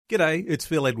G'day, it's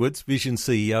Phil Edwards, Vision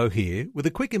CEO here, with a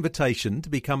quick invitation to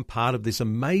become part of this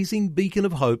amazing beacon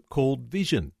of hope called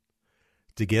Vision.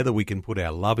 Together we can put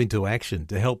our love into action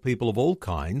to help people of all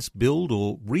kinds build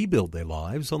or rebuild their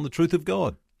lives on the truth of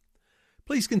God.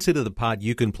 Please consider the part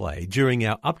you can play during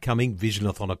our upcoming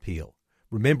Visionathon appeal,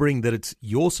 remembering that it's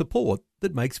your support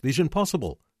that makes Vision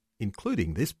possible,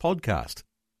 including this podcast.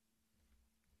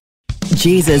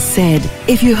 Jesus said,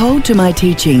 "If you hold to my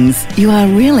teachings, you are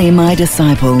really my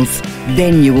disciples.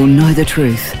 Then you will know the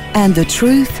truth, and the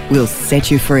truth will set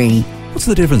you free." What's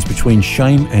the difference between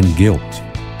shame and guilt?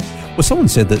 Well, someone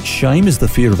said that shame is the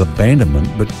fear of abandonment,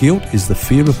 but guilt is the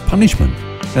fear of punishment.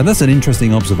 Now, that's an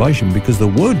interesting observation because the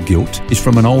word guilt is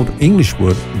from an old English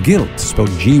word, guilt,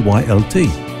 spelled G-Y-L-T.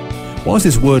 Whilst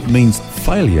this word means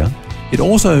failure, it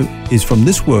also is from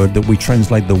this word that we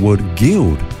translate the word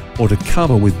gild, or to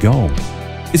cover with gold.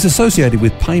 It's associated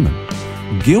with payment.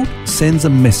 Guilt sends a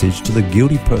message to the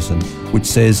guilty person which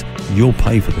says, "You'll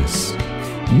pay for this."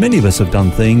 Many of us have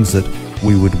done things that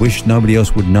we would wish nobody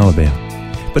else would know about.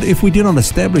 But if we do not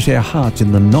establish our hearts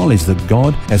in the knowledge that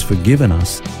God has forgiven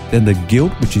us, then the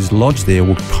guilt which is lodged there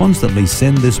will constantly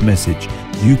send this message: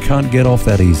 you can't get off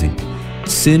that easy.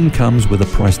 Sin comes with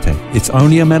a price tag. It's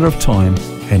only a matter of time,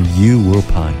 and you will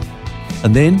pay.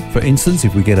 And then, for instance,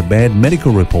 if we get a bad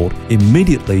medical report,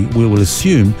 immediately we will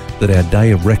assume that our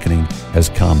day of reckoning has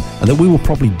come and that we will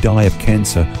probably die of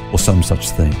cancer or some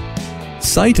such thing.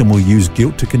 Satan will use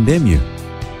guilt to condemn you.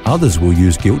 Others will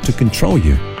use guilt to control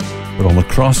you. But on the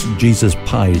cross, Jesus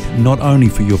paid not only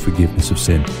for your forgiveness of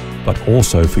sin, but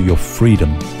also for your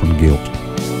freedom from guilt.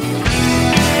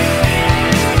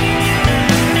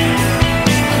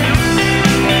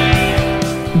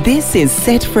 This is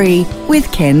Set Free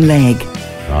with Ken Legg.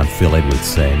 I'm Phil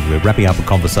Edwards, and we're wrapping up a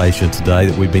conversation today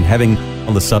that we've been having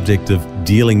on the subject of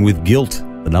dealing with guilt,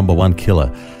 the number one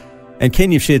killer. And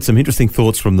Ken, you've shared some interesting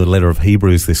thoughts from the letter of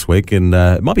Hebrews this week, and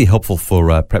it might be helpful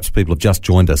for perhaps people who have just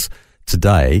joined us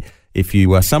today if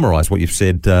you summarise what you've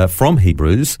said from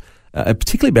Hebrews,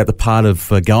 particularly about the part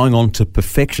of going on to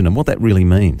perfection and what that really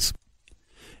means.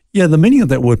 Yeah, the meaning of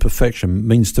that word perfection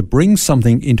means to bring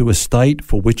something into a state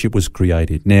for which it was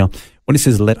created. Now, when it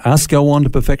says let us go on to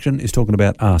perfection, it's talking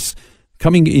about us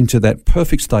coming into that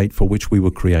perfect state for which we were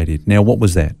created. Now, what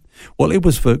was that? Well, it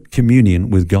was for communion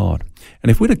with God. And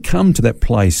if we're to come to that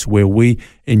place where we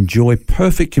enjoy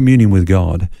perfect communion with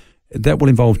God, that will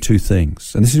involve two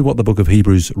things. And this is what the book of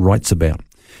Hebrews writes about.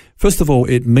 First of all,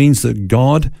 it means that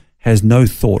God has no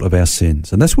thought of our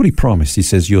sins. And that's what he promised. He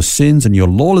says, your sins and your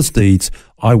lawless deeds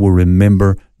I will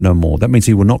remember no more. That means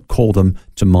he will not call them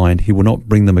to mind. He will not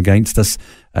bring them against us,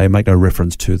 make no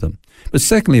reference to them. But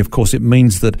secondly, of course, it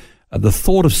means that the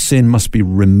thought of sin must be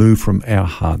removed from our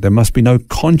heart. There must be no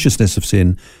consciousness of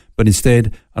sin, but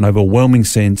instead an overwhelming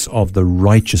sense of the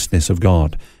righteousness of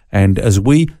God. And as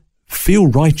we feel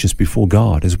righteous before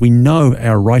God, as we know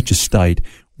our righteous state,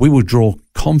 we will draw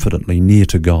confidently near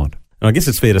to God. And I guess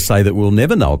it's fair to say that we'll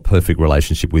never know a perfect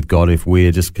relationship with God if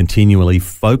we're just continually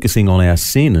focusing on our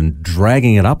sin and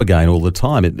dragging it up again all the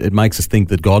time. It makes us think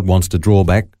that God wants to draw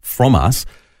back from us,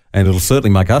 and it'll certainly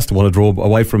make us to want to draw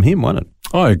away from him, won't it?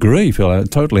 I agree, Phil,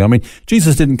 totally. I mean,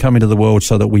 Jesus didn't come into the world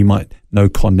so that we might know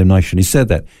condemnation. He said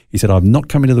that. He said, I've not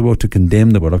come into the world to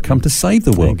condemn the world. I've come to save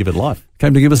the world. And give it life.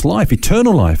 Came to give us life,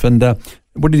 eternal life. And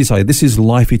what did he say? This is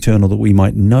life eternal, that we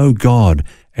might know God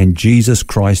and Jesus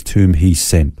Christ whom he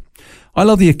sent. I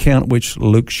love the account which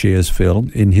Luke shares, Phil,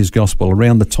 in his gospel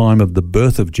around the time of the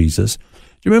birth of Jesus. Do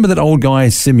you remember that old guy,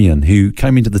 Simeon, who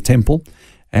came into the temple?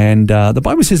 And the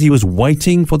Bible says he was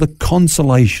waiting for the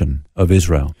consolation of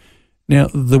Israel. Now,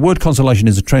 the word consolation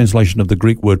is a translation of the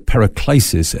Greek word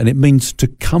paraklesis, and it means to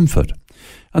comfort.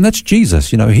 And that's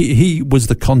Jesus. You know, he was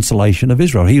the consolation of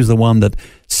Israel. He was the one that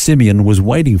Simeon was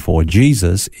waiting for.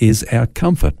 Jesus is our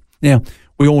comfort. Now,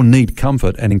 we all need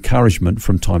comfort and encouragement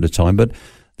from time to time, but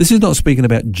this is not speaking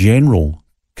about general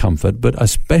comfort, but a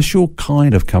special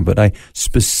kind of comfort, a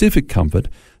specific comfort,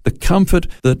 the comfort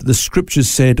that the Scriptures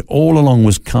said all along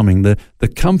was coming, the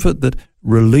comfort that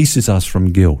releases us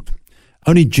from guilt.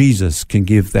 Only Jesus can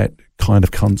give that kind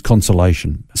of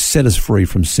consolation, set us free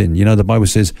from sin. You know, the Bible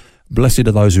says, blessed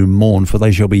are those who mourn, for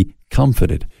they shall be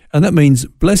comforted. And that means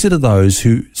blessed are those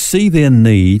who see their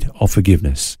need of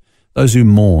forgiveness, those who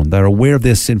mourn. They're aware of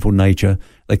their sinful nature.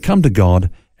 They come to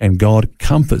God, and God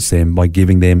comforts them by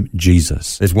giving them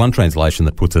Jesus. There's one translation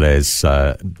that puts it as,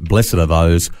 blessed are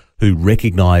those who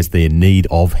recognize their need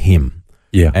of him.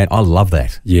 Yeah. And I love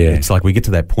that. Yeah. It's like we get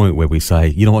to that point where we say,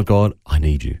 you know what, God, I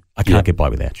need you. I can't get by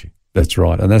without you. That's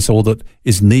right. And that's all that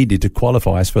is needed to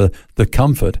qualify us for the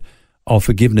comfort of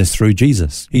forgiveness through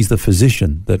Jesus. He's the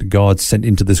physician that God sent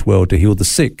into this world to heal the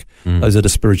sick, those that are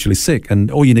spiritually sick. And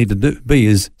all you need to be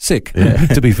is sick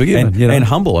to be forgiven. And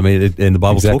humble. I mean, and the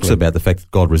Bible talks about the fact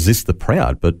that God resists the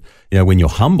proud, but when you're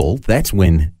humble, that's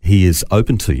when He is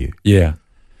open to you. Yeah.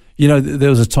 There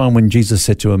was a time when Jesus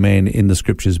said to a man in the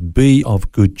Scriptures, "Be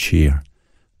of good cheer.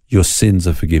 Your sins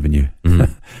are forgiven you."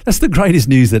 That's the greatest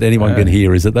news that anyone can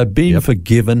hear, is that they've been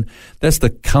forgiven. That's the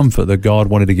comfort that God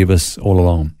wanted to give us all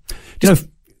along.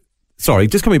 Sorry,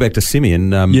 just coming back to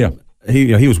Simeon.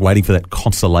 He was waiting for that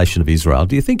consolation of Israel.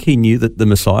 Do you think he knew that the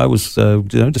Messiah was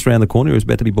just around the corner? He was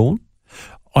about to be born?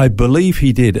 I believe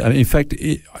he did. In fact,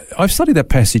 I've studied that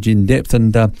passage in depth,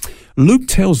 and Luke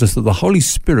tells us that the Holy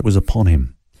Spirit was upon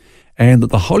him, and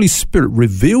that the Holy Spirit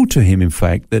revealed to him, in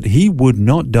fact, that he would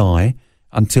not die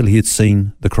until he had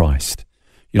seen the Christ.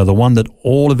 The one that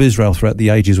all of Israel throughout the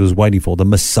ages was waiting for, the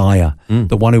Messiah,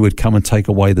 the one who would come and take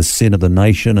away the sin of the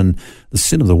nation and the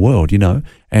sin of the world,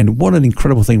 And what an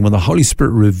incredible thing when the Holy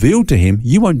Spirit revealed to him,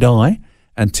 you won't die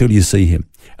until you see him.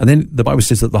 And then the Bible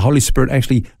says that the Holy Spirit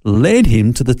actually led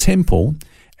him to the temple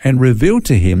and revealed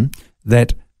to him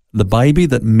that the baby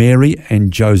that Mary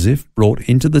and Joseph brought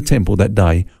into the temple that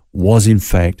day was in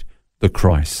fact the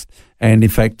Christ. And in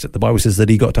fact, the Bible says that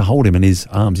he got to hold him in his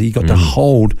arms. He got to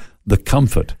hold the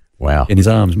comfort in his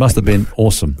arms. Must have been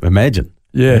awesome. Imagine.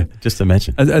 Yeah. Just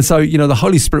imagine. And so, the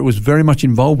Holy Spirit was very much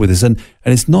involved with this. And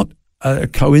it's not a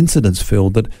coincidence, Phil,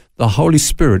 that the Holy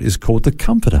Spirit is called the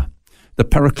Comforter, the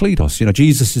Parakletos.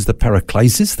 Jesus is the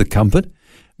Paraklesis, the comfort,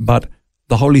 but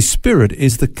the Holy Spirit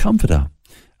is the Comforter.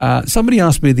 Somebody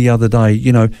asked me the other day,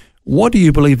 what do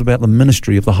you believe about the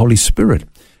ministry of the Holy Spirit?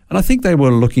 And I think they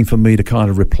were looking for me to kind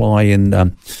of reply and,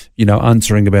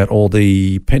 answering about all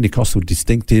the Pentecostal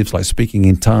distinctives like speaking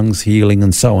in tongues, healing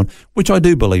and so on, which I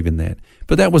do believe in that.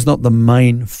 But that was not the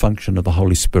main function of the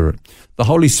Holy Spirit. The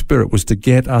Holy Spirit was to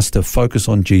get us to focus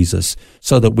on Jesus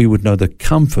so that we would know the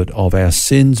comfort of our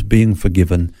sins being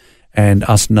forgiven and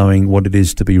us knowing what it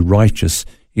is to be righteous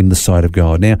in the sight of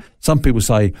God. Now, some people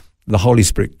say the Holy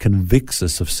Spirit convicts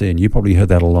us of sin. You probably heard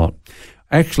that a lot.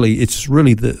 Actually, it's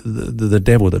really the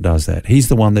devil that does that. He's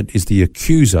the one that is the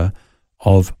accuser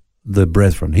of the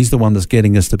brethren. He's the one that's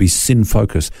getting us to be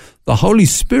sin-focused. The Holy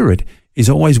Spirit is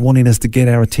always wanting us to get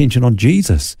our attention on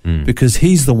Jesus because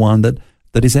he's the one that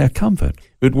is our comfort.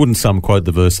 But wouldn't some quote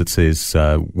the verse that says,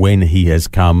 when he has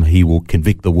come, he will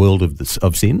convict the world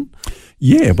of sin?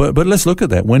 Yeah, but let's look at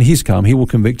that. When he's come, he will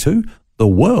convict who? The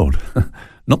world,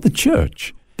 not the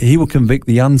church. He will convict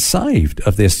the unsaved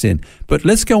of their sin. But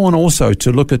let's go on also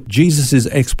to look at Jesus'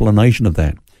 explanation of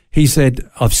that. He said,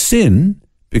 I've sinned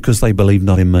because they believe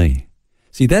not in me.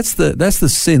 See, that's the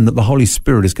sin that the Holy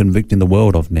Spirit is convicting the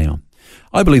world of now.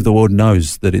 I believe the world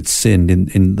knows that it's sinned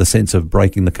in the sense of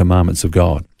breaking the commandments of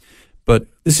God. But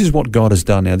this is what God has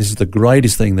done now. This is the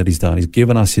greatest thing that he's done. He's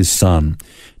given us his Son.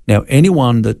 Now,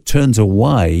 anyone that turns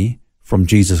away from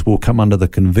Jesus will come under the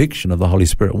conviction of the Holy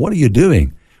Spirit. What are you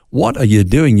doing? What are you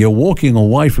doing? You're walking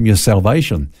away from your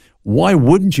salvation. Why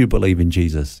wouldn't you believe in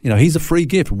Jesus? He's a free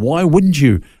gift. Why wouldn't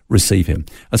you receive him?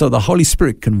 And so the Holy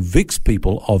Spirit convicts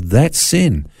people of that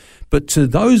sin. But to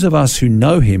those of us who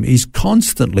know him, he's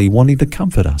constantly wanting to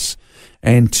comfort us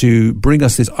and to bring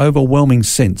us this overwhelming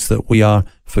sense that we are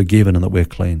forgiven and that we're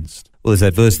cleansed. Well, there's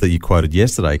that verse that you quoted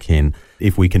yesterday, Ken.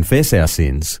 If we confess our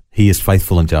sins, he is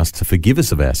faithful and just to forgive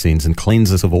us of our sins and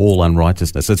cleanse us of all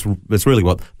unrighteousness. That's really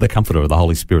what the comforter of the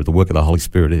Holy Spirit, the work of the Holy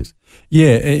Spirit is.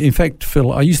 Yeah, in fact,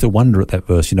 Phil, I used to wonder at that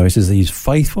verse. He says he's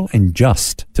faithful and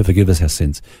just to forgive us our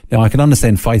sins. Now, I can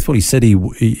understand faithful. He said he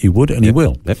would and he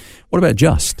will. Yep. What about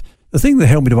just? The thing that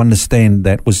helped me to understand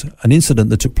that was an incident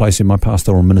that took place in my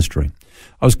pastoral ministry.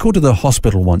 I was called to the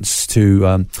hospital once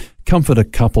to comfort a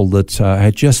couple that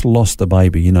had just lost a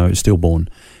baby, stillborn.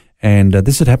 And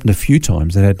this had happened a few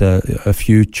times. They had a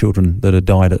few children that had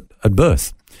died at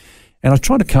birth. And I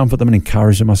tried to comfort them and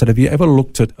encourage them. I said, have you ever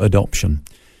looked at adoption?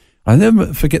 I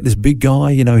never forget this big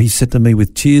guy, he said to me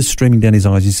with tears streaming down his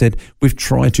eyes, he said, we've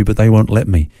tried to, but they won't let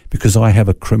me because I have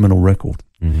a criminal record.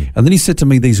 Mm-hmm. And then he said to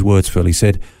me these words, Phil, he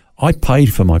said, I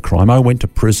paid for my crime. I went to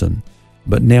prison,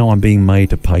 but now I'm being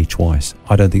made to pay twice.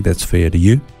 I don't think that's fair. Do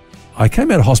you? I came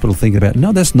out of hospital thinking about,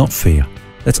 no, that's not fair.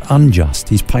 That's unjust.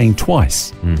 He's paying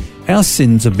twice. Our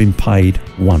sins have been paid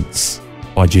once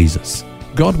by Jesus.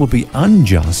 God would be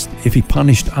unjust if he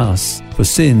punished us for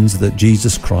sins that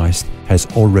Jesus Christ has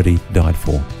already died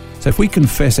for. So if we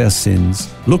confess our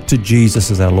sins, look to Jesus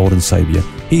as our Lord and Saviour,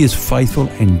 he is faithful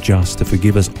and just to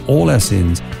forgive us all our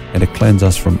sins and to cleanse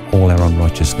us from all our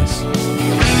unrighteousness.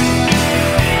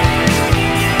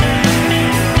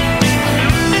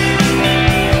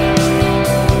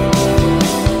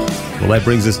 Well, that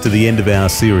brings us to the end of our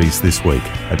series this week.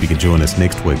 Hope you can join us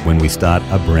next week when we start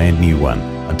a brand new one.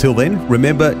 Until then,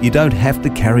 remember, you don't have to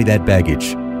carry that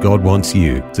baggage. God wants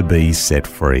you to be set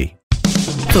free.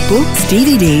 For books,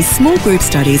 DVDs, small group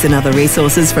studies and other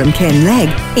resources from Ken Legg,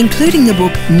 including the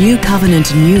book New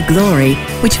Covenant, New Glory,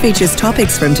 which features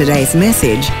topics from today's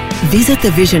message, visit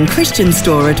the Vision Christian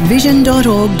store at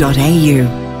vision.org.au.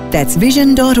 That's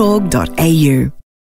vision.org.au.